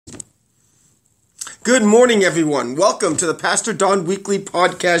Good morning, everyone. Welcome to the Pastor Don Weekly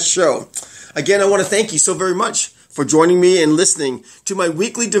Podcast Show. Again, I want to thank you so very much for joining me and listening to my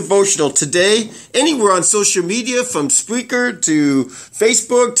weekly devotional today, anywhere on social media, from Spreaker to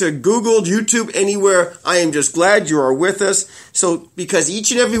Facebook to Google, YouTube, anywhere. I am just glad you are with us. So, because each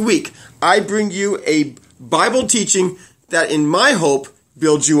and every week, I bring you a Bible teaching that, in my hope,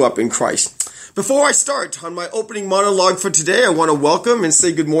 builds you up in Christ. Before I start on my opening monologue for today, I want to welcome and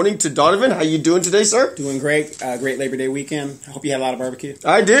say good morning to Donovan. How you doing today, sir? Doing great. Great Labor Day weekend. I hope you had a lot of barbecue.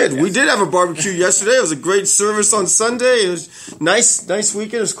 I did. Yes. We did have a barbecue yesterday. It was a great service on Sunday. It was nice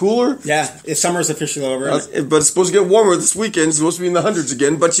weekend. It was cooler. Yeah, summer's officially over. But it's supposed to get warmer this weekend. It's supposed to be in the hundreds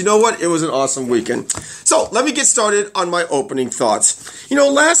again. But you know what? It was an awesome weekend. So let me get started on my opening thoughts. You know,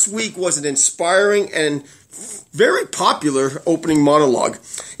 last week was an inspiring and very popular opening monologue.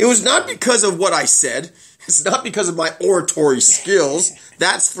 It was not because of what I said. It's not because of my oratory skills.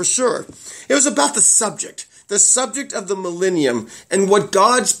 That's for sure. It was about the subject of the millennium and what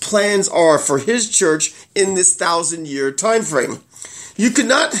God's plans are for His church in this 1,000-year time frame. You could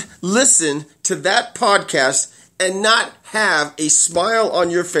not listen to that podcast and not have a smile on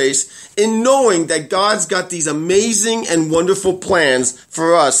your face in knowing that God's got these amazing and wonderful plans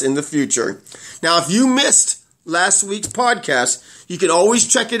for us in the future. Now, if you missed last week's podcast, you can always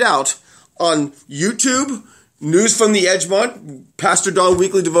check it out on YouTube, News from the Edgemont, Pastor Don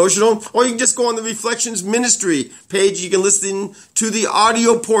Weekly Devotional, or you can just go on the Reflections Ministry page. You can listen to the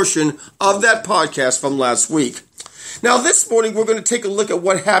audio portion of that podcast from last week. Now, this morning, we're going to take a look at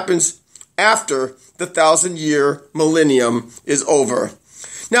what happens after the 1,000-year millennium is over.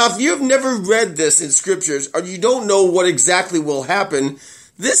 Now, if you've never read this in scriptures, or you don't know what exactly will happen,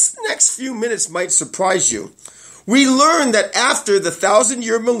 this next few minutes might surprise you. We learn that after the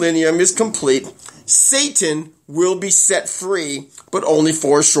 1,000-year millennium is complete, Satan will be set free, but only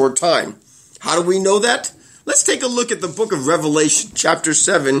for a short time. How do we know that? Let's take a look at the book of Revelation, chapter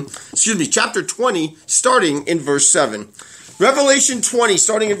 20, starting in verse 7. Revelation 20,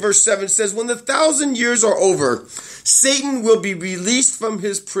 starting in verse 7, says, "When the 1,000 years are over, Satan will be released from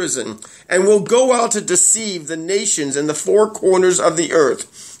his prison and will go out to deceive the nations in the four corners of the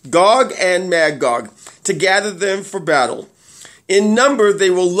earth, Gog and Magog, to gather them for battle. In number, they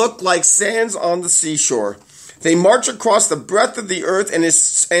will look like sands on the seashore. They march across the breadth of the earth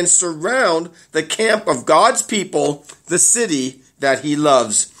and surround the camp of God's people, the city that He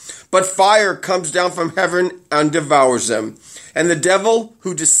loves. But fire comes down from heaven and devours them. And the devil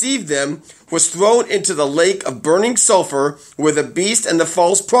who deceived them was thrown into the lake of burning sulfur where the beast and the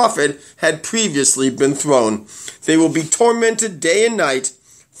false prophet had previously been thrown. They will be tormented day and night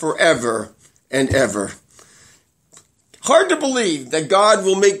forever and ever." Hard to believe that God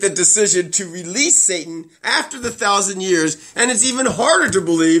will make the decision to release Satan after the 1,000 years, and it's even harder to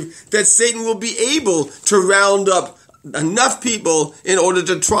believe that Satan will be able to round up enough people in order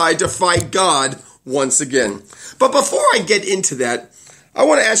to try to fight God once again. But before I get into that, I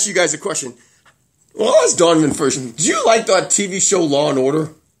want to ask you guys a question. Well, I'll ask Donovan first. Did you like that TV show Law and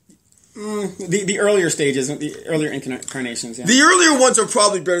Order? The earlier stages, the earlier incarnations. Yeah. The earlier ones are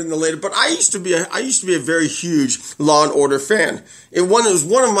probably better than the later, but I used to be a very huge Law and Order fan. It was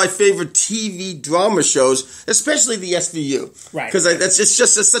one of my favorite TV drama shows, especially the SVU, right? Because it's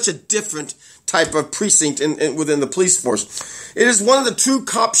just such a different type of precinct within the police force. It is one of the true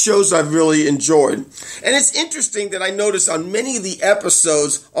cop shows I've really enjoyed. And it's interesting that I noticed on many of the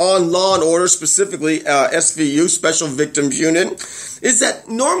episodes on Law and Order, specifically SVU, Special Victims Unit, is that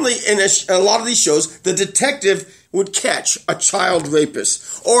normally in a lot of these shows, the detective would catch a child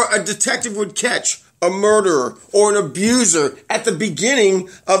rapist, or a detective would catch a murderer or an abuser at the beginning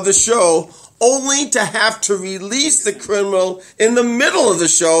of the show, only to have to release the criminal in the middle of the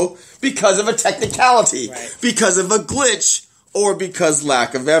show because of a technicality, right, because of a glitch, or because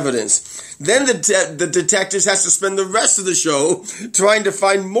lack of evidence. Then the detectives has to spend the rest of the show trying to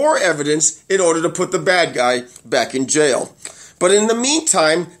find more evidence in order to put the bad guy back in jail. But in the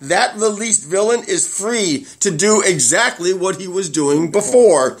meantime, that released villain is free to do exactly what he was doing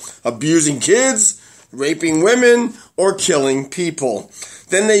before, abusing kids, raping women, or killing people.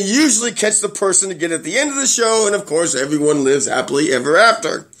 Then they usually catch the person again at the end of the show, and of course everyone lives happily ever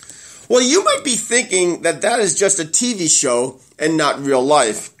after. Well, you might be thinking that is just a TV show and not real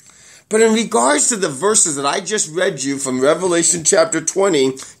life. But in regards to the verses that I just read you from Revelation chapter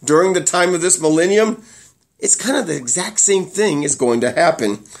 20, during the time of this millennium, it's kind of the exact same thing is going to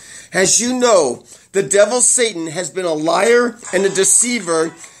happen. As you know, the devil Satan has been a liar and a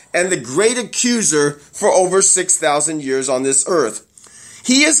deceiver and the great accuser for over 6,000 years on this earth.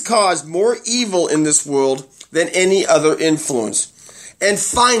 He has caused more evil in this world than any other influence. And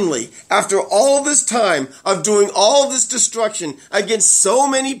finally, after all this time of doing all this destruction against so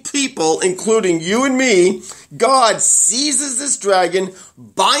many people, including you and me, God seizes this dragon,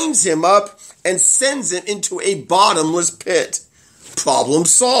 binds him up, and sends it into a bottomless pit. Problem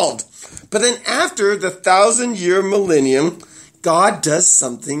solved. But then after the 1,000-year millennium, God does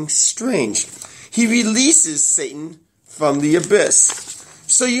something strange. He releases Satan from the abyss.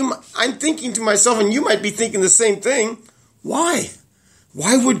 So I'm thinking to myself, and you might be thinking the same thing, why?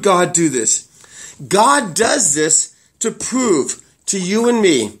 Why would God do this? God does this to prove to you and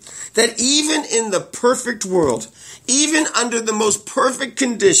me that even in the perfect world, even under the most perfect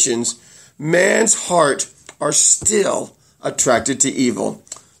conditions, man's heart are still attracted to evil.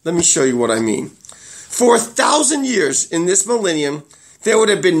 Let me show you what I mean. For 1,000 years in this millennium, there would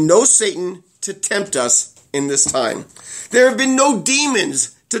have been no Satan to tempt us in this time. There have been no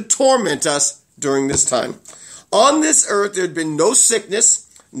demons to torment us during this time. On this earth, there had been no sickness,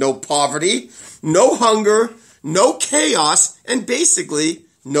 no poverty, no hunger, no chaos, and basically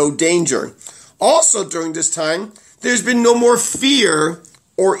no danger. Also during this time, there's been no more fear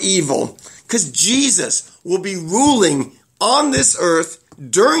or evil, because Jesus will be ruling on this earth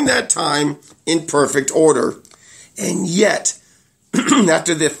during that time in perfect order. And yet,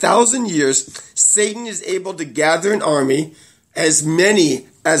 after the 1,000 years, Satan is able to gather an army as many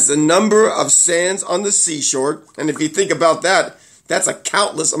as the number of sands on the seashore. And if you think about that, that's a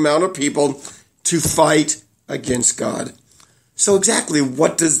countless amount of people to fight against God. So exactly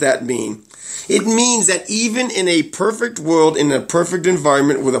what does that mean? It means that even in a perfect world, in a perfect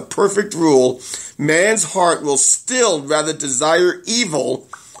environment with a perfect rule, man's heart will still rather desire evil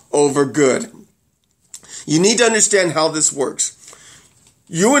over good. You need to understand how this works.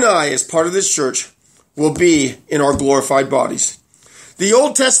 You and I, as part of this church, will be in our glorified bodies. The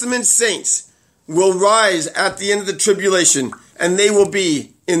Old Testament saints will rise at the end of the tribulation, and they will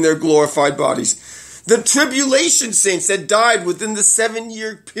be in their glorified bodies. The tribulation saints that died within the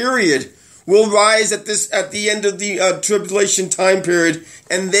 7-year period will rise at the end of the tribulation time period,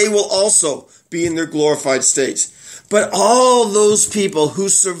 and they will also be in their glorified states. But all those people who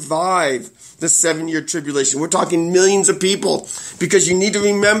survive the 7-year tribulation, we're talking millions of people, because you need to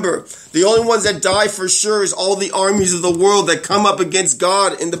remember, the only ones that die for sure is all the armies of the world that come up against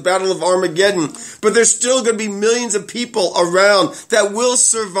God in the Battle of Armageddon. But there's still going to be millions of people around that will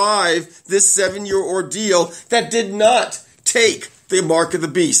survive this 7-year ordeal that did not take the mark of the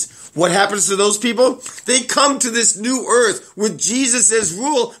beast. What happens to those people? They come to this new earth with Jesus as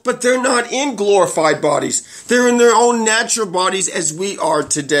rule, but they're not in glorified bodies. They're in their own natural bodies as we are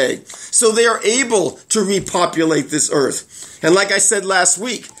today. So they are able to repopulate this earth. And like I said last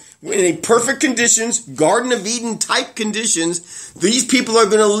week, in a perfect conditions, Garden of Eden type conditions, these people are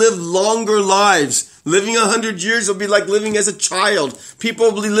going to live longer lives. Living 100 years will be like living as a child.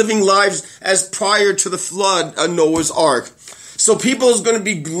 People will be living lives as prior to the flood of Noah's Ark. So people is going to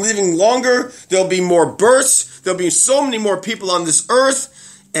be living longer. There'll be more births. There'll be so many more people on this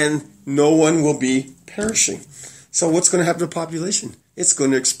earth, and no one will be perishing. So what's going to happen to the population? It's going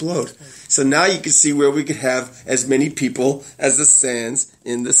to explode. So now you can see where we could have as many people as the sands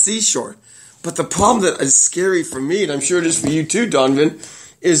in the seashore. But the problem that is scary for me, and I'm sure it is for you too, Donovan,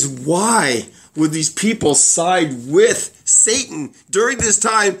 is why would these people side with Satan during this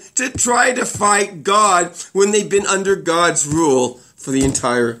time to try to fight God when they've been under God's rule for the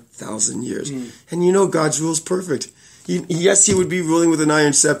entire 1,000 years? And you know God's rule is perfect. Yes, he would be ruling with an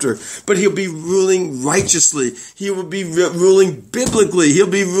iron scepter, but he'll be ruling righteously. He will be ruling biblically. He'll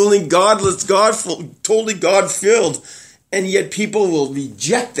be ruling godless, godful, totally God-filled. And yet people will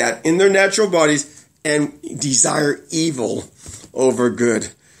reject that in their natural bodies and desire evil over good.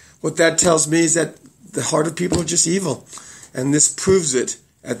 What that tells me is that the heart of people are just evil. And this proves it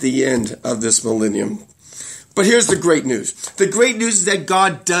at the end of this millennium. But here's the great news. The great news is that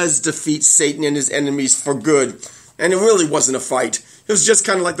God does defeat Satan and his enemies for good. And it really wasn't a fight. It was just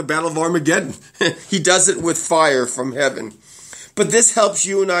kind of like the Battle of Armageddon. He does it with fire from heaven. But this helps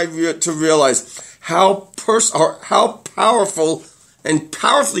you and I to realize how powerful and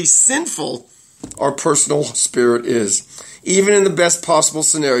powerfully sinful our personal spirit is. Even in the best possible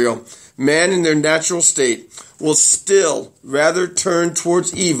scenario, man in their natural state will still rather turn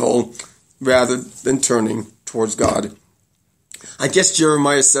towards evil rather than turning towards God. I guess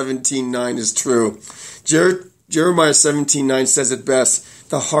Jeremiah 17:9 is true. Jeremiah 17:9 says it best.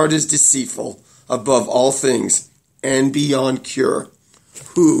 The heart is deceitful above all things and beyond cure.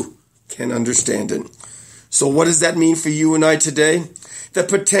 Who can understand it? So what does that mean for you and I today? The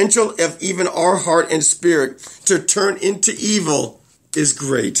potential of even our heart and spirit to turn into evil is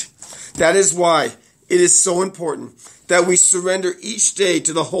great. That is why it is so important that we surrender each day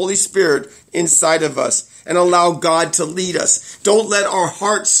to the Holy Spirit inside of us and allow God to lead us. Don't let our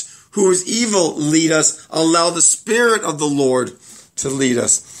hearts, who is evil, lead us. Allow the Spirit of the Lord to lead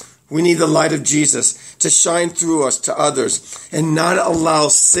us. We need the light of Jesus to shine through us to others and not allow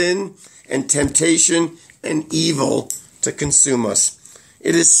sin and temptation and evil to consume us.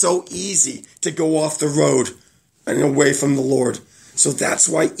 It is so easy to go off the road and away from the Lord. So that's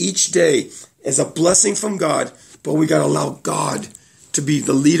why each day is a blessing from God, but we got to allow God to be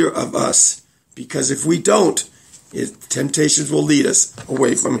the leader of us, because if we don't, temptations will lead us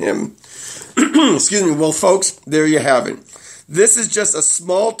away from him. Excuse me. Well, folks, there you have it. This is just a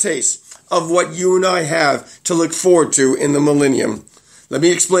small taste of what you and I have to look forward to in the millennium. Let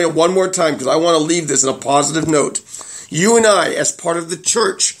me explain it one more time, because I want to leave this in a positive note. You and I, as part of the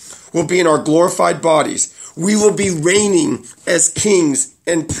church, will be in our glorified bodies. We will be reigning as kings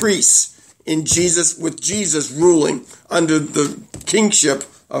and priests in Jesus, with Jesus ruling under the kingship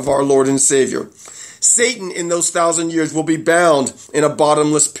of our Lord and Savior. Satan in those 1,000 years will be bound in a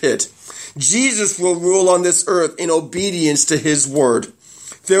bottomless pit. Jesus will rule on this earth in obedience to his word.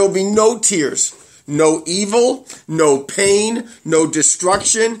 There will be no tears, no evil, no pain, no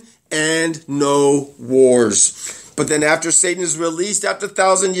destruction, and no wars. But then after Satan is released after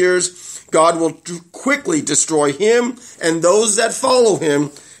 1,000 years, God will quickly destroy him and those that follow him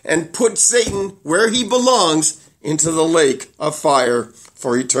and put Satan where he belongs, into the lake of fire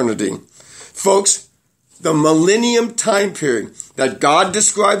for eternity. Folks, the millennium time period that God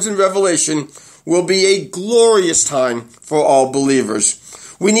describes in Revelation will be a glorious time for all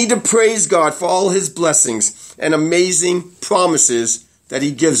believers. We need to praise God for all his blessings and amazing promises that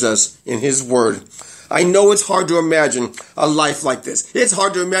he gives us in his word. I know it's hard to imagine a life like this. It's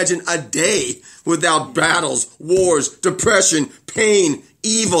hard to imagine a day without battles, wars, depression, pain,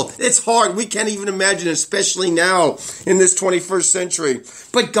 evil. It's hard. We can't even imagine it, especially now in this 21st century.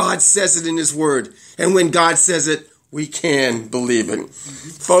 But God says it in his word. And when God says it, we can believe it.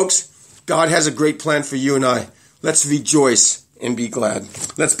 Folks, God has a great plan for you and I. Let's rejoice and be glad.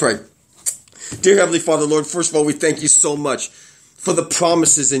 Let's pray. Dear Heavenly Father, Lord, first of all, we thank you so much for the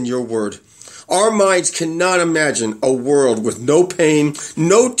promises in your word. Our minds cannot imagine a world with no pain,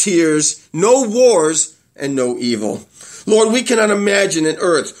 no tears, no wars, and no evil. Lord, we cannot imagine an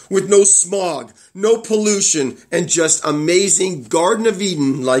earth with no smog, no pollution, and just amazing Garden of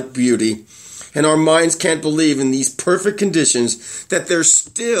Eden-like beauty. And our minds can't believe in these perfect conditions that there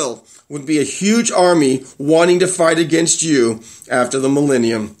still would be a huge army wanting to fight against you after the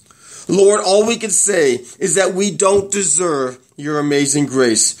millennium. Lord, all we can say is that we don't deserve your amazing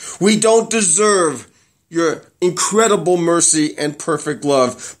grace. We don't deserve your incredible mercy and perfect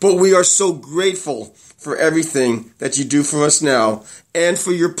love, but we are so grateful for everything that you do for us now and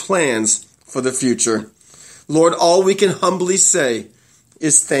for your plans for the future. Lord, all we can humbly say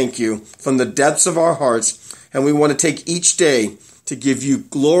is thank you from the depths of our hearts, and we want to take each day to give you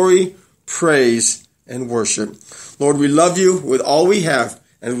glory, praise, and worship. Lord, we love you with all we have,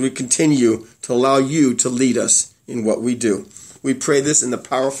 and we continue to allow you to lead us in what we do. We pray this in the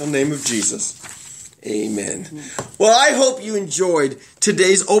powerful name of Jesus. Amen. Well, I hope you enjoyed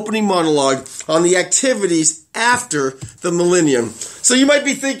today's opening monologue on the activities after the millennium. So you might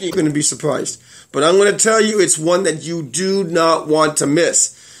be thinking, you're going to be surprised. But I'm going to tell you it's one that you do not want to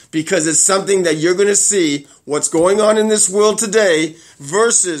miss, because it's something that you're going to see what's going on in this world today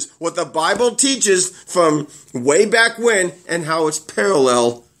versus what the Bible teaches from way back when and how it's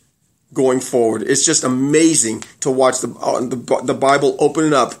parallel going forward. It's just amazing to watch the Bible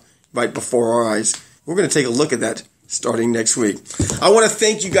open up right before our eyes. We're going to take a look at that starting next week. I want to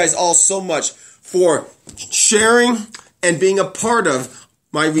thank you guys all so much for sharing and being a part of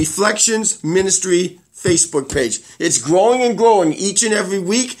my Reflections Ministry Facebook page. It's growing and growing each and every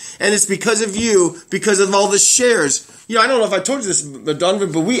week, and it's because of you, because of all the shares. You know, I don't know if I told you this,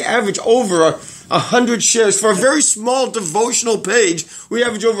 Donovan, but we average over 100 shares. For a very small devotional page, we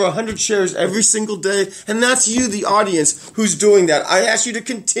average over 100 shares every single day, and that's you, the audience, who's doing that. I ask you to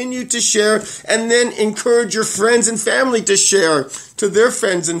continue to share, and then encourage your friends and family to share to their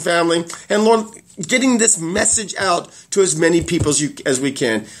friends and family, and Lord, getting this message out to as many people as we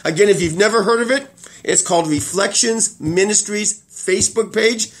can. Again, if you've never heard of it, it's called Reflections Ministries Facebook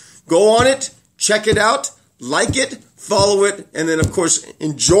page. Go on it, check it out, like it, follow it, and then, of course,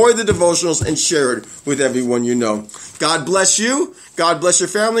 enjoy the devotionals and share it with everyone you know. God bless you, God bless your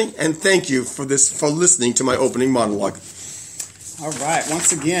family, and thank you for listening to my opening monologue. All right.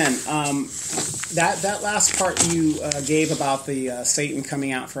 Once again, that last part you gave about the Satan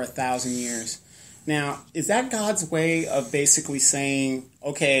coming out for 1,000 years. Now, is that God's way of basically saying,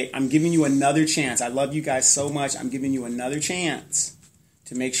 okay, I'm giving you another chance. I love you guys so much. I'm giving you another chance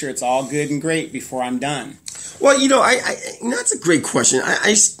to make sure it's all good and great before I'm done? Well, that's a great question.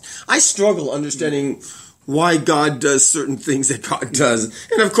 I struggle understanding why God does certain things that God does.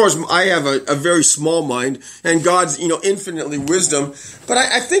 And of course, I have a very small mind, and God's, infinitely wisdom. But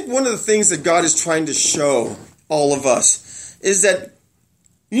I think one of the things that God is trying to show all of us is that,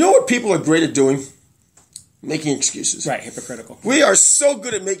 you know what people are great at doing? Making excuses. Right, hypocritical. We are so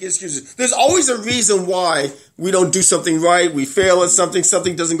good at making excuses. There's always a reason why we don't do something right. We fail at something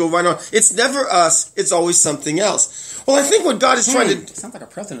doesn't go right on. It's never us. It's always something else. Well, I think what God is trying to... Sounds like a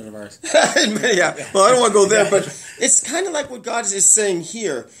president of ours. Yeah. Well, I don't want to go there, but it's kind of like what God is saying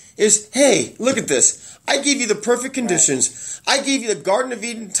here is, hey, look at this. I gave you the perfect conditions. Right. I gave you the Garden of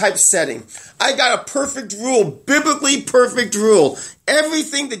Eden type setting. I got a perfect rule, biblically perfect rule.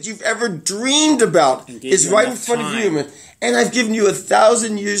 Everything that you've ever dreamed about is right in front of you. And I've given you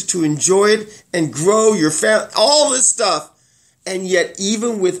 1,000 years to enjoy it and grow your family, all this stuff. And yet,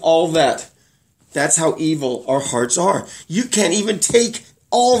 even with all that, that's how evil our hearts are. You can't even take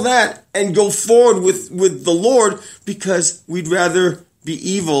all that and go forward with the Lord because we'd rather be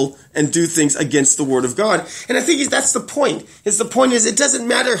evil and do things against the Word of God. And I think that's the point. The point is it doesn't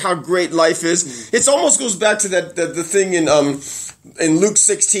matter how great life is. It almost goes back to the thing in Luke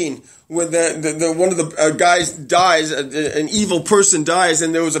 16 when the one of the guys dies, an evil person dies,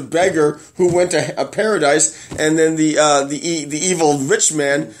 and there was a beggar who went to a paradise, and then the evil rich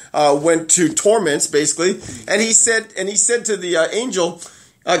man went to torments basically, and he said to the angel,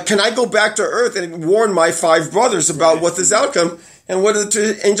 "Can I go back to earth and warn my 5 brothers about what this outcome?" And what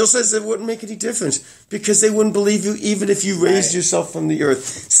the angel says, it wouldn't make any difference because they wouldn't believe you even if you raised yourself from the earth.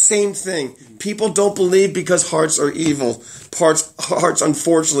 Same thing. People don't believe because hearts are evil. Hearts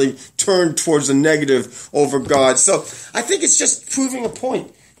unfortunately turn towards the negative over God. So I think it's just proving a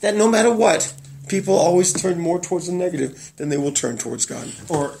point that no matter what, people always turn more towards the negative than they will turn towards God.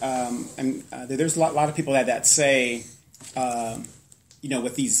 Or there's a lot of people that say,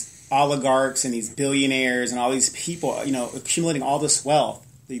 with these oligarchs and these billionaires and all these people, accumulating all this wealth,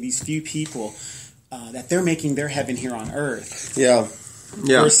 these few people, that they're making their heaven here on earth. Yeah.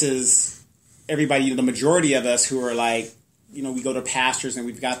 Versus everybody, the majority of us who are like, we go to pastors and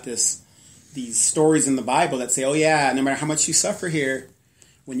we've got these stories in the Bible that say, oh yeah, no matter how much you suffer here,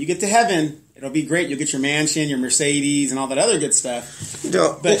 when you get to heaven, it'll be great. You'll get your mansion, your Mercedes, and all that other good stuff.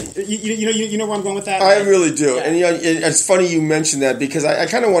 But you know where I'm going with that? I really do. Yeah. And it's funny you mentioned that because I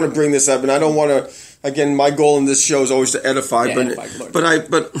kind of want to bring this up, and I don't want to. Again, my goal in this show is always to edify. I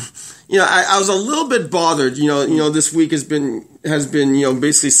was a little bit bothered. This week has been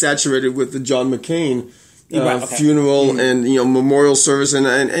basically saturated with the John McCain funeral and memorial service, and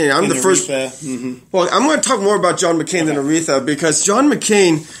I'm the first. Well, I'm going to talk more about John McCain than Aretha because John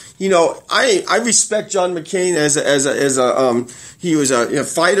McCain. I respect John McCain as he was a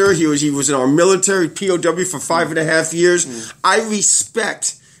fighter. He was in our military POW for 5.5 years. I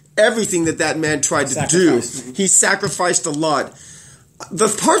respect everything that man tried to do. He sacrificed a lot. The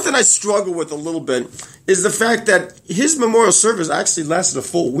part that I struggle with a little bit is the fact that his memorial service actually lasted a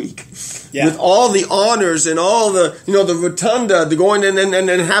full week. Yeah. With all the honors and all the, the rotunda, the going in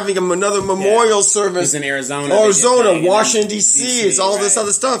and having him another memorial service. He's in Arizona. Washington, D.C. It's all this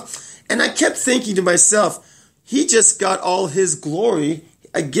other stuff. And I kept thinking to myself, he just got all his glory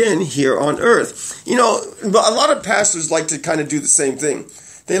again here on earth. A lot of pastors like to kind of do the same thing.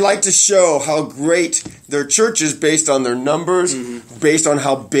 They like to show how great their church is based on their numbers, based on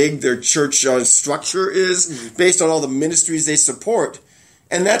how big their church structure is, based on all the ministries they support.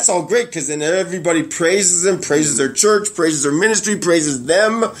 And that's all great because then everybody praises them, praises their church, praises their ministry, praises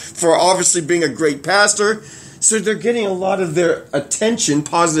them for obviously being a great pastor. So they're getting a lot of their attention,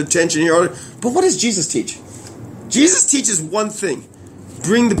 positive attention here. But what does Jesus teach? Jesus teaches one thing.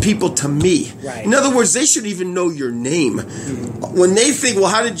 Bring the people to me. Right. In other words, they should even know your name. When they think,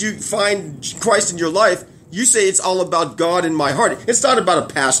 well, how did you find Christ in your life? You say it's all about God in my heart. It's not about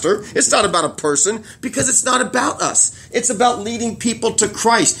a pastor. It's not about a person because it's not about us. It's about leading people to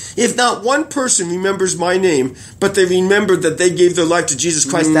Christ. If not one person remembers my name, but they remember that they gave their life to Jesus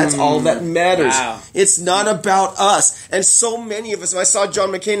Christ, that's all that matters. Wow. It's not about us. And so many of us, I saw John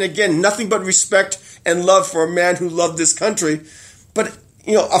McCain again, nothing but respect and love for a man who loved this country. But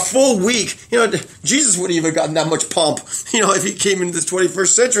a full week, Jesus wouldn't even gotten that much pomp, if he came into this 21st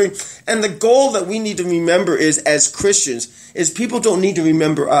century. And the goal that we need to remember is, as Christians, is people don't need to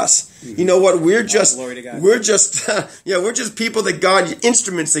remember us. You know what? We're just people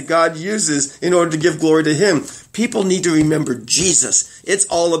instruments that God uses in order to give glory to Him. People need to remember Jesus. It's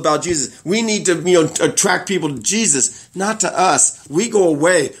all about Jesus. We need to, attract people to Jesus, not to us. We go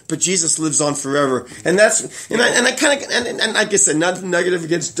away, but Jesus lives on forever. And like I said, not negative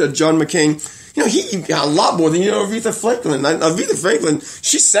against John McCain. He got a lot more than, Aretha Franklin. Aretha Franklin,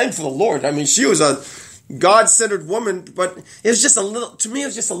 she sang for the Lord. I mean, she was a God-centered woman, but it was just a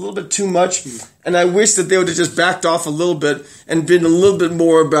little bit too much. And I wish that they would have just backed off a little bit and been a little bit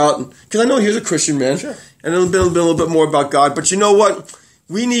more about, because I know he was a Christian man, sure, and a little bit more about God. But you know what?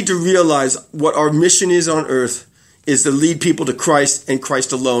 We need to realize what our mission is on earth is to lead people to Christ and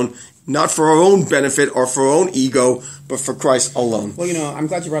Christ alone, not for our own benefit or for our own ego, but for Christ alone. Well, I'm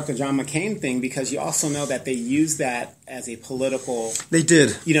glad you brought up the John McCain thing, because you also know that they use that as a political... They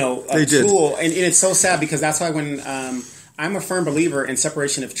did. Tool. And it's so sad, because that's why when... I'm a firm believer in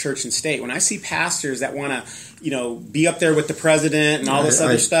separation of church and state. When I see pastors that want to, be up there with the president and all this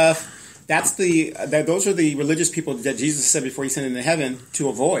other stuff... those are the religious people that Jesus said before he sent them to heaven to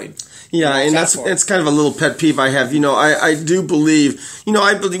avoid. Yeah, and it's kind of a little pet peeve I have. I do believe,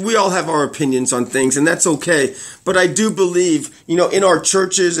 I believe we all have our opinions on things, and that's okay. But I do believe, in our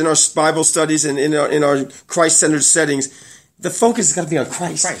churches, in our Bible studies, and in our Christ-centered settings, the focus has got to be on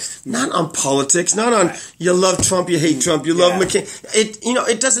Christ. Not on politics, not on you love Trump, you hate Trump, you love McCain.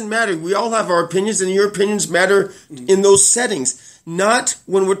 It doesn't matter. We all have our opinions, and your opinions matter in those settings. Not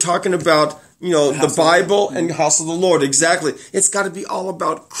when we're talking about, the Bible and the house of the Lord. Exactly. It's got to be all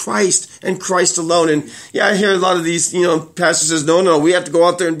about Christ and Christ alone. And I hear a lot of these, pastors says, no, we have to go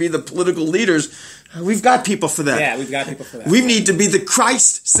out there and be the political leaders. We've got people for that. Yeah, we've got people for that. We need to be the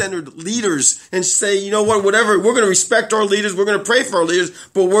Christ-centered leaders and say, whatever, we're going to respect our leaders, we're going to pray for our leaders,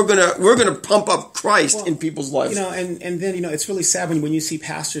 but we're going to pump up Christ in people's lives. And then, it's really sad when you see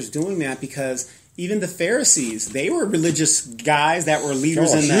pastors doing that, because even the Pharisees, they were religious guys that were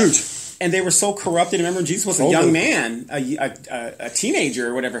leaders in that. And they were so corrupted. Remember, Jesus was a young man, a teenager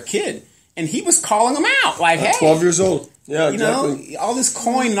or whatever, kid. And he was calling them out. Like, hey. 12 years old. Yeah, exactly. All this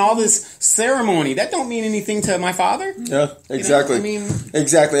coin and all this ceremony, that don't mean anything to my Father. Yeah, exactly.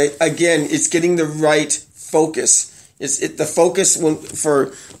 Exactly. Again, it's getting the right focus. The focus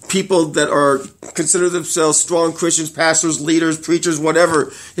for people that are consider themselves strong Christians, pastors, leaders, preachers,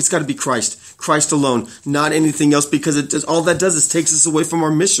 whatever. It's got to be Christ alone, not anything else, because all that does is takes us away from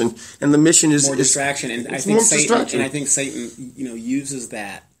our mission, and the mission is more distraction. And I think Satan, uses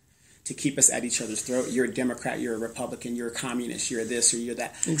that to keep us at each other's throat. You're a Democrat, you're a Republican, you're a communist, you're this or you're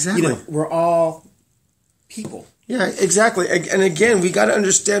that. Exactly. We're all people. Yeah, exactly. And again, we got to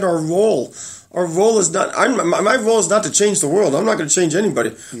understand our role. Our role is not. My role is not to change the world. I'm not going to change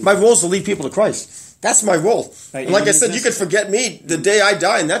anybody. My role is to lead people to Christ. That's my role. Right, and like I said, you could forget me the day I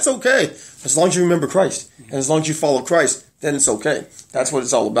die, and that's okay, as long as you remember Christ and as long as you follow Christ. Then it's okay. That's what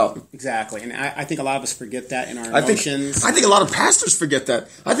it's all about. Exactly, and I think a lot of us forget that in our emotions. I think a lot of pastors forget that.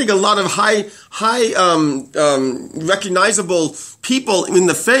 I think a lot of high recognizable people in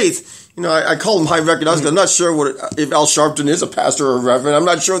the faith. I call them high recognizable. I'm not sure if Al Sharpton is a pastor or a reverend. I'm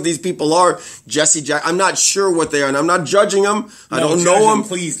not sure what these people are. Jesse Jack. I'm not sure what they are, and I'm not judging them. I don't know them.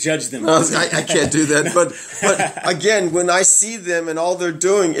 Please judge them. I can't do that. But again, when I see them and all they're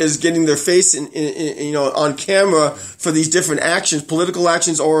doing is getting their face in on camera for these different actions, political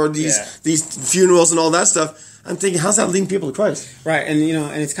actions, or these funerals and all that stuff. I'm thinking, how's that leading people to Christ? Right, and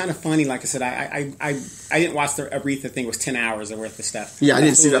and it's kind of funny. Like I said, I didn't watch the Aretha thing. It was 10 hours worth of stuff. Yeah, I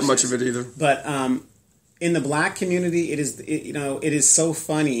didn't see that much of it either. But in the black community, it is so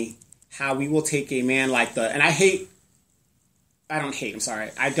funny how we will take a man like I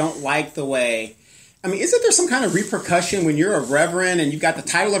don't like the way. I mean, isn't there some kind of repercussion when you're a reverend and you've got the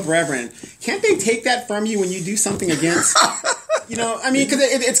title of reverend? Can't they take that from you when you do something against? Because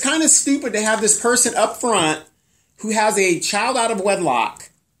it's kind of stupid to have this person up front who has a child out of wedlock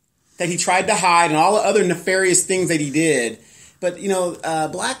that he tried to hide and all the other nefarious things that he did. But,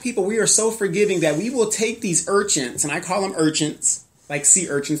 black people, we are so forgiving that we will take these urchins, and I call them urchins, like sea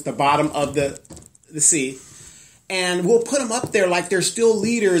urchins, the bottom of the sea, and we'll put them up there like they're still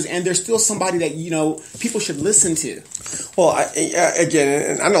leaders and they're still somebody that, people should listen to. Well,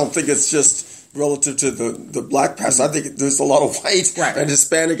 again, I don't think it's just relative to the black pastor. I think there's a lot of white and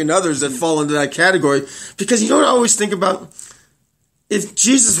Hispanic and others that fall into that category. Because I always think about, if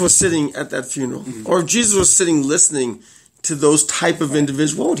Jesus was sitting at that funeral, or if Jesus was sitting listening to those type of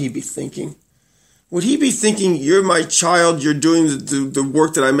individuals, what would he be thinking? Would he be thinking, you're my child, you're doing the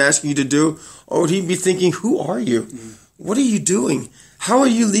work that I'm asking you to do? Or would he be thinking, who are you? What are you doing? How are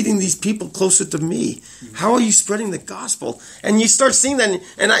you leading these people closer to me? How are you spreading the gospel? And you start seeing that,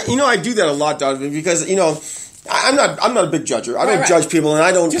 and I do that a lot, Donovan, because I'm not a big judger. I don't judge people, and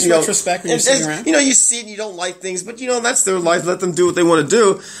I don't just retrospect when you're sitting around. You see it and you don't like things, but that's their life. Let them do what they want to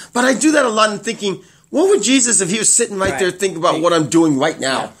do. But I do that a lot in thinking, what would Jesus, if he was sitting right there, think about what I'm doing right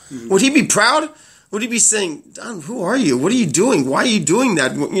now? Yeah. Would he be proud? Would he be saying, Don, who are you? What are you doing? Why are you doing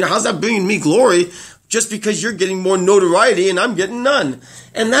that? How's that bringing me glory? Just because you're getting more notoriety and I'm getting none.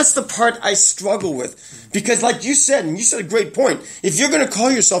 And that's the part I struggle with. Because like you said, and you said a great point, if you're going to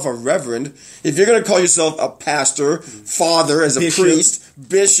call yourself a reverend, if you're going to call yourself a pastor, father, as a priest,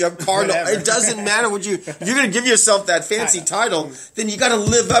 bishop, cardinal, it doesn't matter what if you're going to give yourself that fancy title, then you got to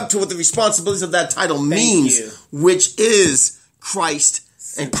live up to what the responsibilities of that title means, which is Christ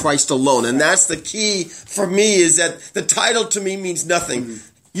and Christ alone. And that's the key for me, is that the title to me means nothing.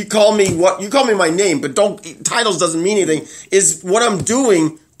 You call me my name, but titles doesn't mean anything. Is what I'm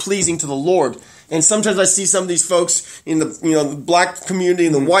doing pleasing to the Lord? And sometimes I see some of these folks in the black community,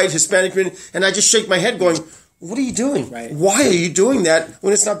 in the white, Hispanic community, and I just shake my head going, what are you doing? Right. Why are you doing that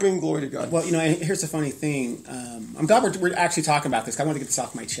when it's not bringing glory to God? Well, and here's the funny thing. I'm glad we're actually talking about this. I want to get this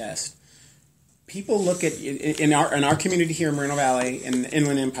off my chest. People look at, in our community here in Moreno Valley, in the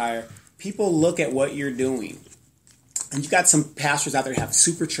Inland Empire, people look at what you're doing. And you got some pastors out there who have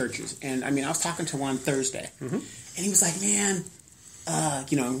super churches. And I was talking to one Thursday, and he was like, man,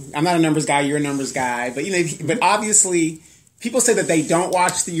 I'm not a numbers guy, you're a numbers guy. But obviously, people say that they don't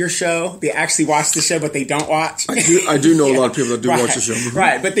watch your show. They actually watch the show, but they don't watch. I do know a lot of people that do watch the show.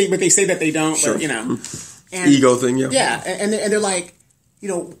 Right, but they say that they don't, sure. but, And, ego thing, yeah. Yeah, and they're like,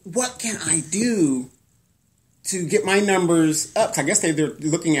 what can I do to get my numbers up? 'Cause I guess they're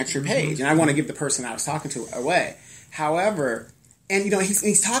looking at your page, and I want to give the person I was talking to away. However, and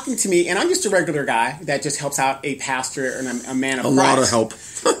he's talking to me, and I'm just a regular guy that just helps out a pastor and a man of Christ. A lot of help.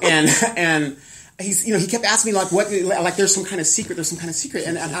 and he's he kept asking me like there's some kind of secret,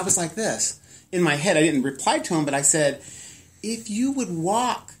 and I was like this in my head. I didn't reply to him, but I said, if you would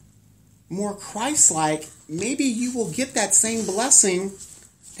walk more Christ-like, maybe you will get that same blessing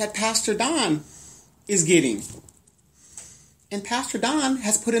that Pastor Don is getting. And Pastor Don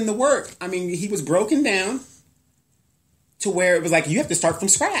has put in the work. He was broken down to where it was like you have to start from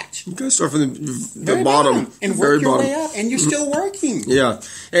scratch. You got to start from the bottom and work your way up, and you're still working. Yeah,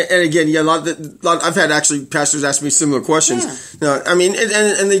 and again, I've had actually pastors ask me similar questions. Yeah. And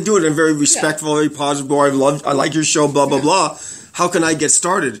they do it in a very respectful, very positive way. I like your show, blah blah blah. How can I get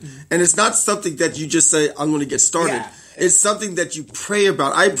started? And it's not something that you just say, I'm going to get started. Yeah. It's something that you pray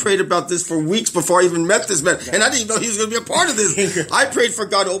about. I prayed about this for weeks before I even met this man. And I didn't even know he was going to be a part of this. I prayed for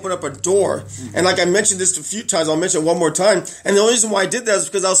God to open up a door. And like I mentioned this a few times, I'll mention it one more time. And the only reason why I did that is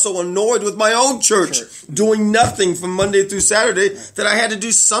because I was so annoyed with my own church. Doing nothing from Monday through Saturday, that I had to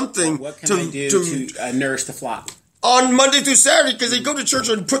do something what can I do to nourish the flock. On Monday through Saturday, because they go to church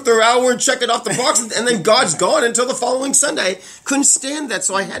and put their hour and check it off the box, and then God's gone until the following Sunday. Couldn't stand that,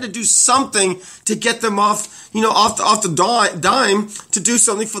 so I had to do something to get them off the dime to do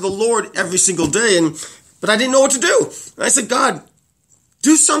something for the Lord every single day. But I didn't know what to do. And I said, God,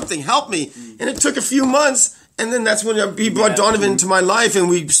 do something, help me. And it took a few months. And then that's when he brought Donovan into my life, and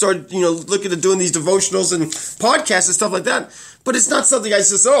we started, looking at doing these devotionals and podcasts and stuff like that. But it's not something I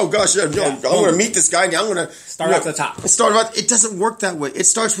just, I'm going to meet this guy, and I'm going to start off the top. It doesn't work that way. It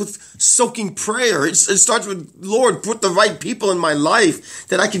starts with soaking prayer. It starts with, Lord, put the right people in my life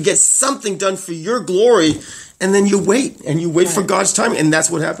that I can get something done for your glory. And then you wait for God's time, and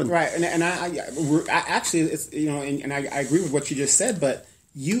that's what happened. Right, and I actually, it's, and I agree with what you just said, but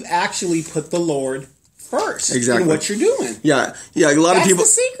you actually put the Lord first in what you're doing. Yeah. A lot of people.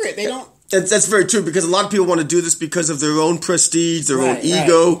 That's the secret. They don't. That's very true, because a lot of people want to do this because of their own prestige, their own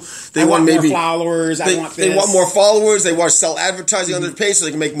ego. They want more followers. They want more followers. They want to sell advertising on their page so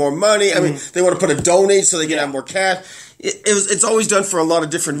they can make more money. They want to put a donate so they can have more cash. It's always done for a lot of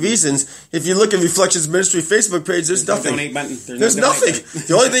different reasons. If you look at Reflections Ministry Facebook page, there's nothing. No donate button. There's nothing.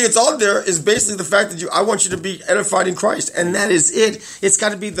 The only thing that's on there is basically the fact that I want you to be edified in Christ, and that is it. It's got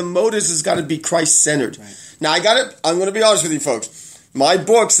to be, the motives has got to be Christ centered. Right. Now I'm going to be honest with you, folks. My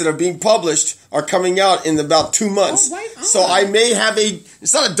books that are being published are coming out in about 2 months. Right. So I may have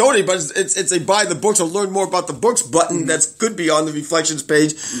it's not a donate, but it's a buy the books or learn more about the books button that could be on the Reflections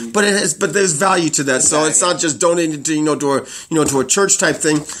page. But there's value to that. So it's not just donating to a church type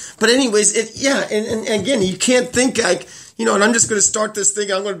thing. But anyways, and again, you can't think like, and I'm just going to start this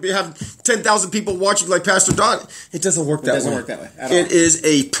thing. I'm going to have 10,000 people watching like Pastor Don. It doesn't work that way. It doesn't work that way at all. It is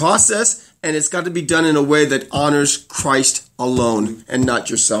a process. and it's got to be done in a way that honors Christ alone and not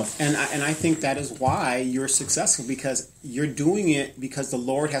yourself. And I think that is why you're successful, because you're doing it because the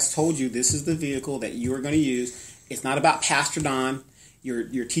Lord has told you this is the vehicle that you are going to use. It's not about Pastor Don.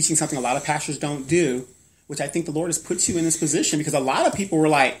 You're teaching something a lot of pastors don't do, which I think the Lord has put you in this position, because a lot of people were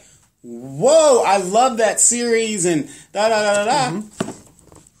like, whoa, I love that series and da-da-da-da-da. Mm-hmm.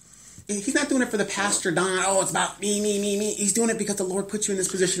 He's not doing it for the Pastor Don. Oh, it's about me. He's doing it because the Lord put you in this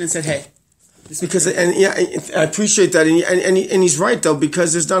position and said, hey. I appreciate that. And he's right, though,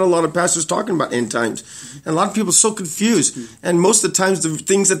 because there's not a lot of pastors talking about end times. And a lot of people are so confused. And most of the times, the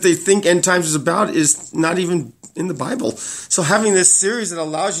things that they think end times is about is not even in the Bible. So having this series that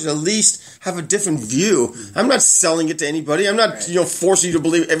allows you to at least have a different view. I'm not selling it to anybody. I'm not forcing you to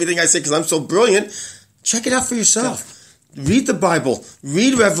believe everything I say because I'm so brilliant. Check it out for yourself. Read the Bible,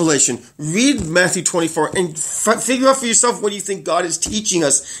 read Revelation, read Matthew 24, and figure out for yourself what you think God is teaching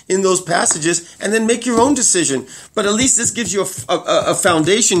us in those passages, and then make your own decision. But at least this gives you a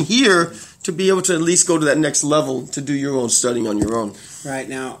foundation here to be able to at least go to that next level to do your own studying on your own. Right.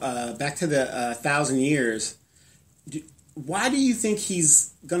 Now, back to the 1,000 years. Why do you think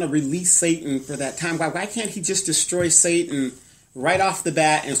he's going to release Satan for that time? Why can't he just destroy Satan right off the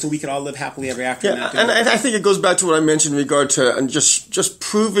bat, and so we could all live happily ever after? Yeah, and I think it goes back to what I mentioned in regard to just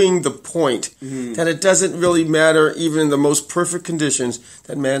proving the point that it doesn't really matter, even in the most perfect conditions,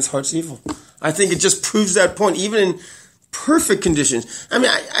 that man's heart's evil. I think it just proves that point, even in perfect conditions. I mean,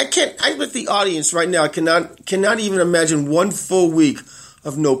 I with the audience right now, I cannot even imagine one full week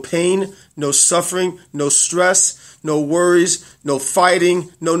of no pain, no suffering, no stress, no worries, no fighting,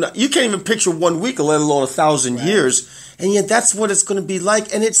 you can't even picture 1 week, let alone 1,000 years. And yet that's what it's going to be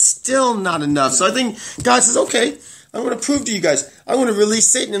like, and it's still not enough. So I think God says, okay, I'm going to prove to you guys. I'm going to release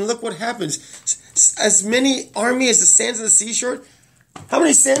Satan, and look what happens. As many army as the sands of the seashore. How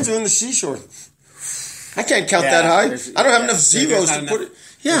many sands are in the seashore? I can't count that high. I don't have enough zeros to put it.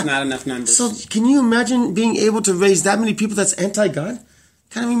 Yeah. There's not enough numbers. So can you imagine being able to raise that many people that's anti-God?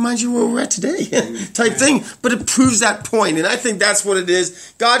 Kind of reminds you where we're at today type thing. But it proves that point. And I think that's what it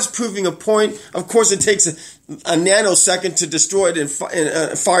is. God's proving a point. Of course, it takes a nanosecond to destroy it in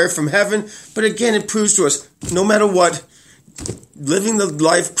fire from heaven. But again, it proves to us, no matter what, living the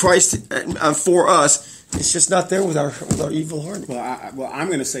life Christ for us, it's just not there with our evil heart. Well, I'm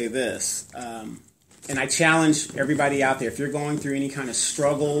going to say this. And I challenge everybody out there, if you're going through any kind of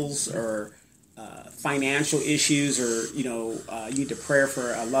struggles or financial issues, or you need to pray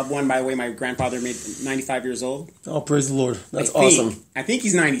for a loved one. By the way, my grandfather made 95 years old. Oh, praise the Lord! That's awesome. I think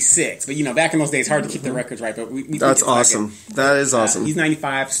he's 96, but back in those days, hard to keep the records right. But we that's awesome. That is awesome. He's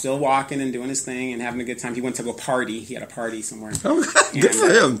 95, still walking and doing his thing and having a good time. He went to go party. He had a party somewhere. Oh, good for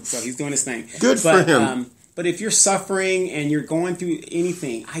him. So he's doing his thing. Good for him. But if you're suffering and you're going through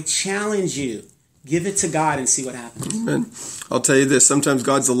anything, I challenge you. Give it to God and see what happens. Amen. I'll tell you this. Sometimes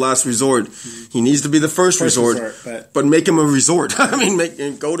God's the last resort. He needs to be the first resort. But make him a resort. I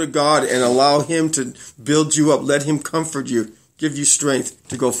mean, go to God and allow him to build you up. Let him comfort you. Give you strength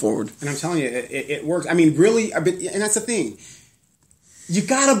to go forward. And I'm telling you, it works. I mean, really, and that's the thing. You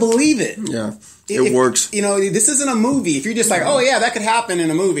got to believe it. Yeah, it works. This isn't a movie. If you're just like, oh, yeah, that could happen in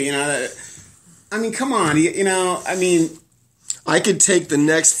a movie. I mean, come on. I could take the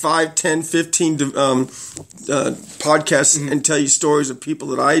next 5, 10, 15 podcasts and tell you stories of people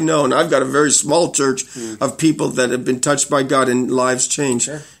that I know. And I've got a very small church of people that have been touched by God and lives changed.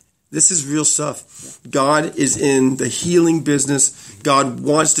 Sure. This is real stuff. Yeah. God is in the healing business. God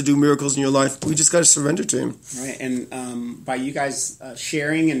wants to do miracles in your life. We just got to surrender to him. Right. And by you guys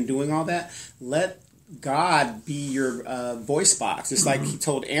sharing and doing all that, let God be your voice box. Just like he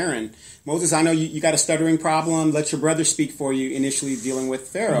told Aaron, Moses, I know you got a stuttering problem. Let your brother speak for you, initially dealing with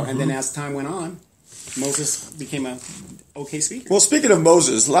Pharaoh. And then as time went on, Moses became a okay speaker. Well, speaking of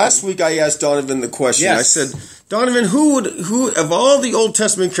Moses, last week I asked Donovan the question. Yes. I said, Donovan, who of all the Old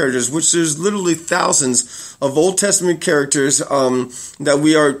Testament characters, which there's literally thousands of Old Testament characters that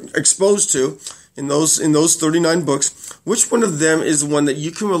we are exposed to in those 39 books, which one of them is the one that you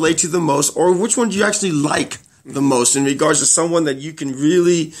can relate to the most, or which one do you actually like the most in regards to someone that you can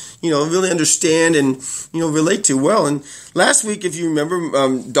really understand and, relate to well? And last week, if you remember,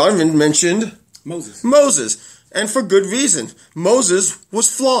 Donovan mentioned Moses. And for good reason. Moses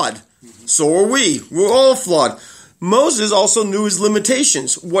was flawed. So are we. We're all flawed. Moses also knew his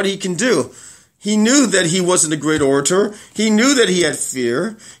limitations, what he can do. He knew that he wasn't a great orator. He knew that he had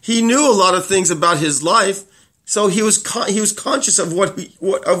fear. He knew a lot of things about his life. So he was conscious of what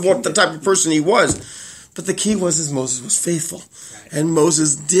the type of person he was. But the key was Moses was faithful. And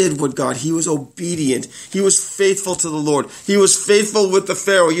Moses did what God, he was obedient. He was faithful to the Lord. He was faithful with the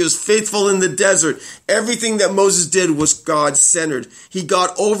Pharaoh. He was faithful in the desert. Everything that Moses did was God-centered. He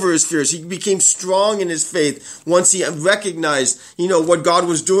got over his fears. He became strong in his faith once he recognized, what God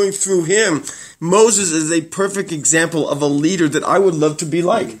was doing through him. Moses is a perfect example of a leader that I would love to be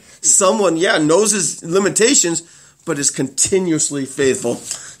like. Someone, knows his limitations, but is continuously faithful.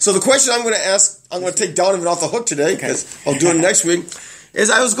 So the question I'm going to ask, I'm going to take Donovan off the hook today, because I'll do it next week,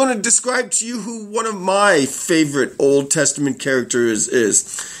 is I was going to describe to you who one of my favorite Old Testament characters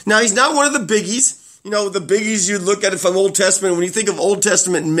is. Now, he's not one of the biggies. The biggies, you look at it from Old Testament. When you think of Old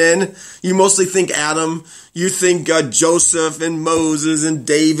Testament men, you mostly think Adam. You think Joseph and Moses and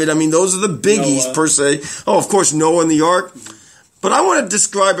David. I mean, those are the biggies per se. Oh, of course, Noah and the ark. But I want to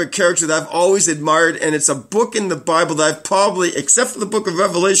describe a character that I've always admired, and it's a book in the Bible that I've probably, except for the book of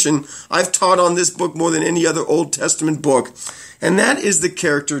Revelation, I've taught on this book more than any other Old Testament book. And that is the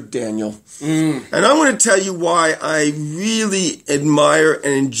character Daniel. And I want to tell you why I really admire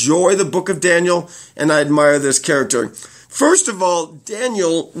and enjoy the book of Daniel, and I admire this character. First of all,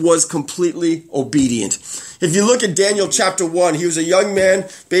 Daniel was completely obedient. If you look at Daniel chapter 1, he was a young man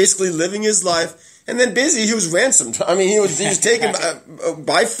basically living his life. And then basically he was ransomed. I mean, he was taken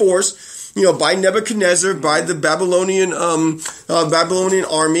by force, by Nebuchadnezzar, by the Babylonian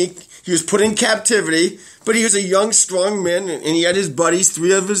army. He was put in captivity, but he was a young, strong man, and he had his buddies,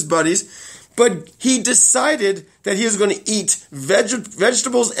 3 of his buddies. But he decided that he was going to eat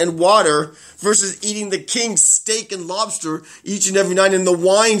vegetables and water versus eating the king's steak and lobster each and every night, and the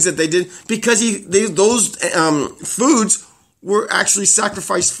wines that they did, because those foods were actually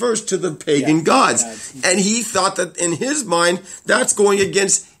sacrificed first to the pagan gods. And he thought that in his mind, that's going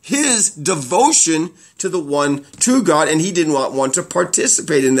against his devotion to the one true God, and he didn't want to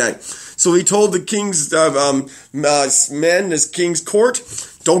participate in that. So he told the king's men, his king's court,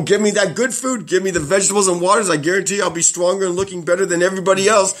 don't give me that good food. Give me the vegetables and waters. I guarantee I'll be stronger and looking better than everybody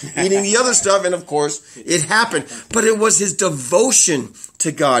else eating the other stuff. And of course, it happened. But it was his devotion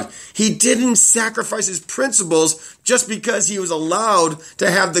to God. He didn't sacrifice his principles just because he was allowed to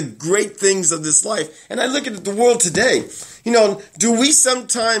have the great things of this life. And I look at the world today. Do we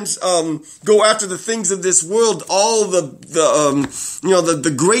sometimes go after the things of this world, all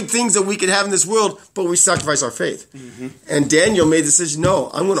the great things that we could have in this world, but we sacrifice our faith? Mm-hmm. And Daniel made the decision, no,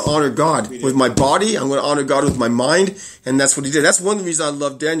 I'm going to honor God with my body. I'm going to honor God with my mind. And that's what he did. That's one of the reasons I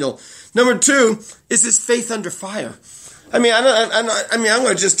love Daniel. Number 2 is his faith under fire. I mean, I'm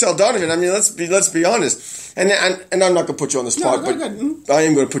going to just tell Donovan. I mean, let's be honest. And I'm not going to put you on the spot, but I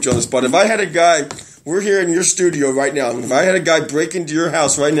am going to put you on the spot. If I had a guy, we're here in your studio right now. If I had a guy break into your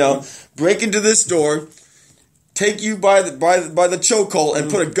house right now, break into this door, take you by the chokehold and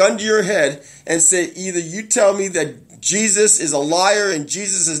put a gun to your head and say, either you tell me that Jesus is a liar and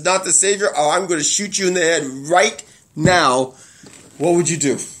Jesus is not the Savior, or I'm going to shoot you in the head right now, what would you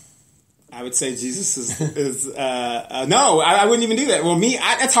do? I would say Jesus is no, I wouldn't even do that. Well,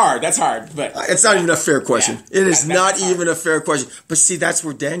 that's hard. But it's not even a fair question. It is not even a fair question. But see, that's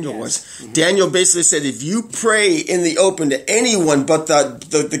where Daniel was. Mm-hmm. Daniel basically said, if you pray in the open to anyone but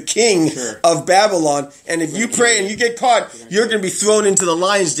the king of Babylon, and if you pray and you get caught, you're going to be thrown into the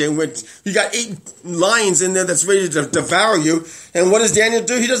lion's den. You got 8 lions in there that's ready to devour you. And what does Daniel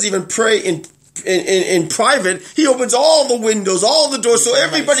do? He doesn't even pray in private. He opens all the windows, all the doors, so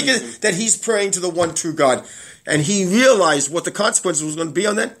everybody gets that he's praying to the one true God. And he realized what the consequences was going to be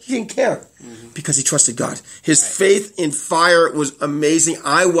on that. He didn't care because he trusted God. His faith in fire was amazing.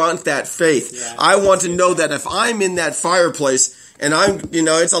 I want that faith. Yeah. I want to know that if I'm in that fireplace and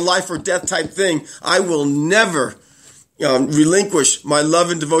it's a life or death type thing, I will never relinquish my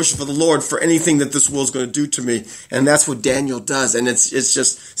love and devotion for the Lord for anything that this world's going to do to me. And that's what Daniel does. And it's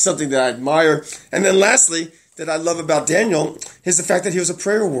just something that I admire. And then lastly, that I love about Daniel is the fact that he was a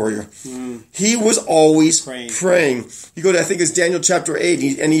prayer warrior. He was always praying. You go to, I think it's Daniel chapter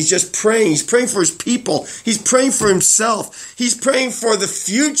 8, and he's just praying. He's praying for his people. He's praying for himself. He's praying for the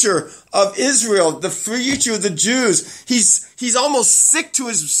future of Israel, the future of the Jews. He's almost sick to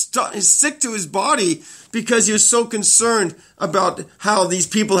his body because he was so concerned about how these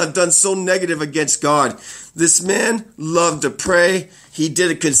people have done so negative against God. This man loved to pray. He did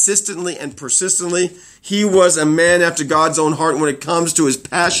it consistently and persistently. He was a man after God's own heart when it comes to his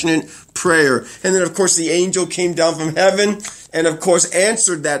passionate prayer. And then, of course, the angel came down from heaven and, of course,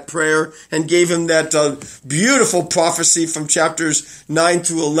 answered that prayer and gave him that beautiful prophecy from chapters 9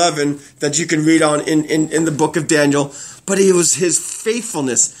 through 11 that you can read on in the book of Daniel. But it was his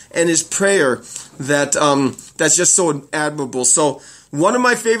faithfulness and his prayer that's just so admirable. So One of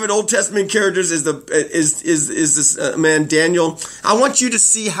my favorite Old Testament characters is this man Daniel. I want you to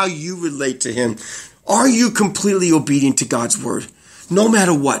see how you relate to him. Are you completely obedient to God's word? No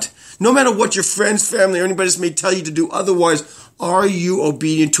matter what. No matter what your friends, family, or anybody else may tell you to do otherwise, are you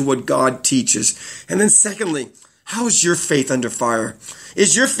obedient to what God teaches? And then secondly, how is your faith under fire?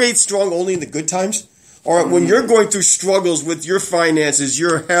 Is your faith strong only in the good times? Or when you're going through struggles with your finances,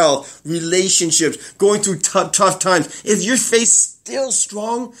 your health, relationships, going through tough times, is your faith still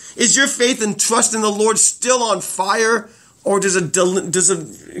strong? Is your faith and trust in the Lord still on fire? Or does it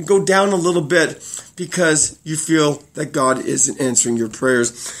go down a little bit because you feel that God isn't answering your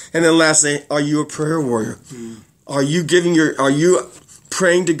prayers? And then lastly, are you a prayer warrior? Are you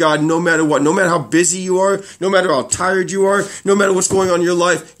praying to God no matter what? No matter how busy you are, no matter how tired you are, no matter what's going on in your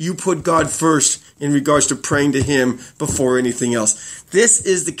life, you put God first in regards to praying to him before anything else. This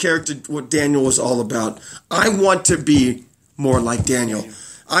is the character, what Daniel was all about. I want to be more like Daniel.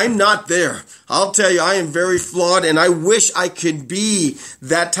 I'm not there. I'll tell you, I am very flawed, and I wish I could be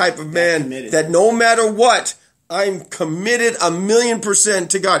that type of man that no matter what, I'm committed 1,000,000%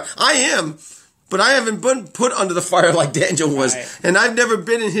 to God. I am, but I haven't been put under the fire like Daniel was, and I've never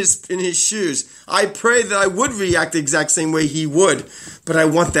been in his shoes. I pray that I would react the exact same way he would, but I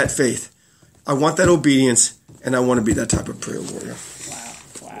want that faith. I want that obedience, and I want to be that type of prayer warrior.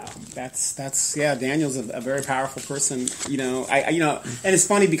 Wow. That's Daniel's a very powerful person, and it's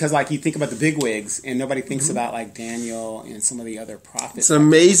funny because like you think about the bigwigs and nobody thinks about like Daniel and some of the other prophets. It's an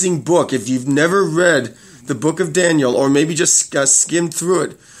amazing book. If you've never read the book of Daniel or maybe just skimmed through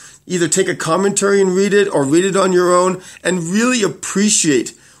it, either take a commentary and read it or read it on your own and really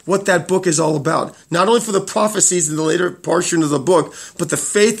appreciate what that book is all about. Not only for the prophecies in the later portion of the book, but the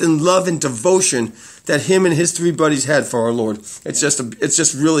faith and love and devotion that him and his three buddies had for our Lord. It's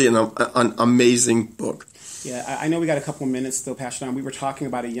just really an amazing book. Yeah, I know we got a couple of minutes still, Pastor Don. We were talking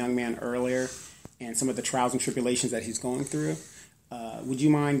about a young man earlier and some of the trials and tribulations that he's going through. Would you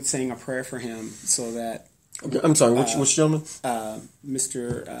mind saying a prayer for him so that... Okay, I'm sorry, which gentleman?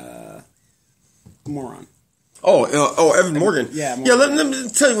 Mr. Moron. Evan Morgan. Yeah, let me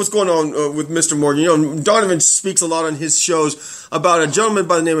tell you what's going on with Mr. Morgan. Donovan speaks a lot on his shows about a gentleman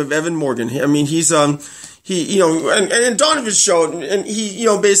by the name of Evan Morgan. I mean, he's and Donovan's show, and he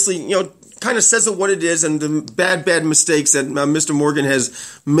basically kind of says it what it is and the bad mistakes that Mr. Morgan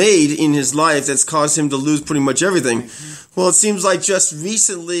has made in his life that's caused him to lose pretty much everything. Well, it seems like just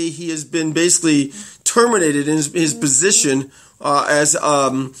recently he has been basically terminated in his position as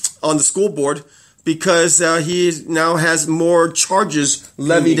on the school board, because he now has more charges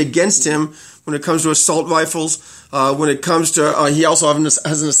levied against him when it comes to assault rifles, when it comes to, he also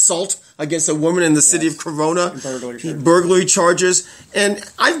has an assault against a woman in the city of Corona, burglary charges. And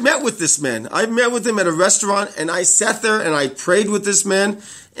I've met with this man. I've met with him at a restaurant, and I sat there and I prayed with this man.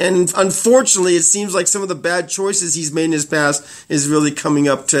 And unfortunately, it seems like some of the bad choices he's made in his past is really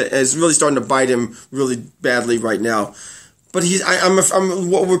starting to bite him really badly right now. But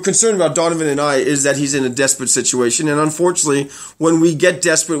what we're concerned about, Donovan and I, is that he's in a desperate situation. And unfortunately, when we get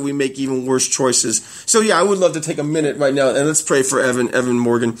desperate, we make even worse choices. So I would love to take a minute right now and let's pray for Evan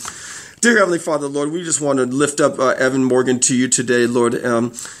Morgan. Dear Heavenly Father, Lord, we just want to lift up Evan Morgan to you today, Lord.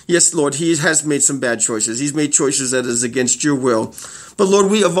 Yes, Lord, he has made some bad choices. He's made choices that is against your will. But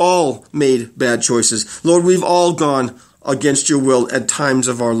Lord, we have all made bad choices. Lord, we've all gone against your will at times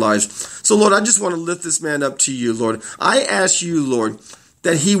of our lives. So, Lord, I just want to lift this man up to you, Lord. I ask you, Lord,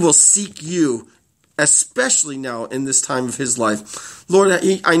 that he will seek you, especially now in this time of his life. Lord,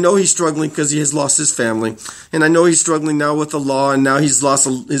 I know he's struggling because he has lost his family, and I know he's struggling now with the law, and now he's lost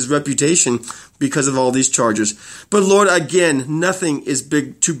his reputation because of all these charges. But Lord, again, nothing is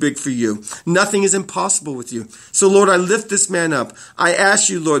too big for you. Nothing is impossible with you. So Lord, I lift this man up. I ask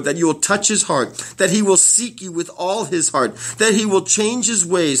you, Lord, that you will touch his heart, that he will seek you with all his heart, that he will change his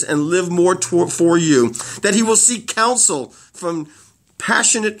ways and live more for you, that he will seek counsel from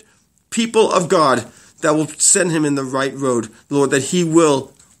passionate people of God that will send him in the right road, Lord, that he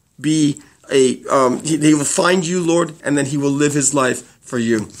will be he will find you, Lord, and then he will live his life for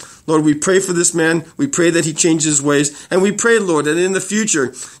you. Lord, we pray for this man. We pray that he changes his ways. And we pray, Lord, that in the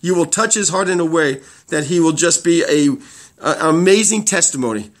future, you will touch his heart in a way that he will just be an amazing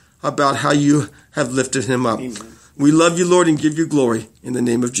testimony about how you have lifted him up. Amen. We love you, Lord, and give you glory in the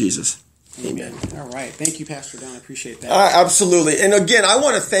name of Jesus. Amen. All right. Thank you, Pastor Don. I appreciate that. Absolutely. And again, I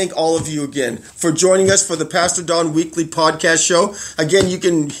want to thank all of you again for joining us for the Pastor Don Weekly Podcast Show. Again, you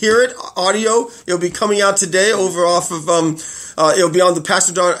can hear it, audio. It'll be coming out today over off of It'll be on the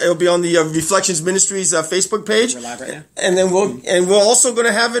Pastor Don. It'll be on the Reflections Ministries Facebook page. We're live right now. And then we're also going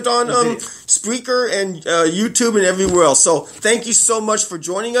to have it on Spreaker and YouTube and everywhere else. So thank you so much for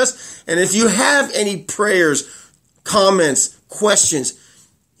joining us. And if you have any prayers, comments, questions,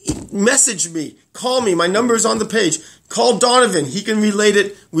 message me, call me. My number is on the page. Call Donovan. He can relate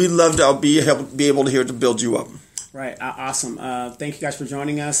it. We'd love to be able to hear to build you up. Right. Awesome. Thank you guys for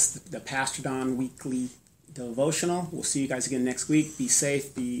joining us. The Pastor Don Weekly Devotional. We'll see you guys again next week. Be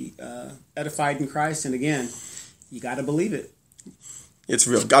safe. Be edified in Christ. And again, you got to believe it. It's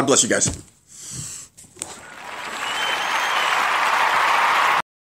real. God bless you guys.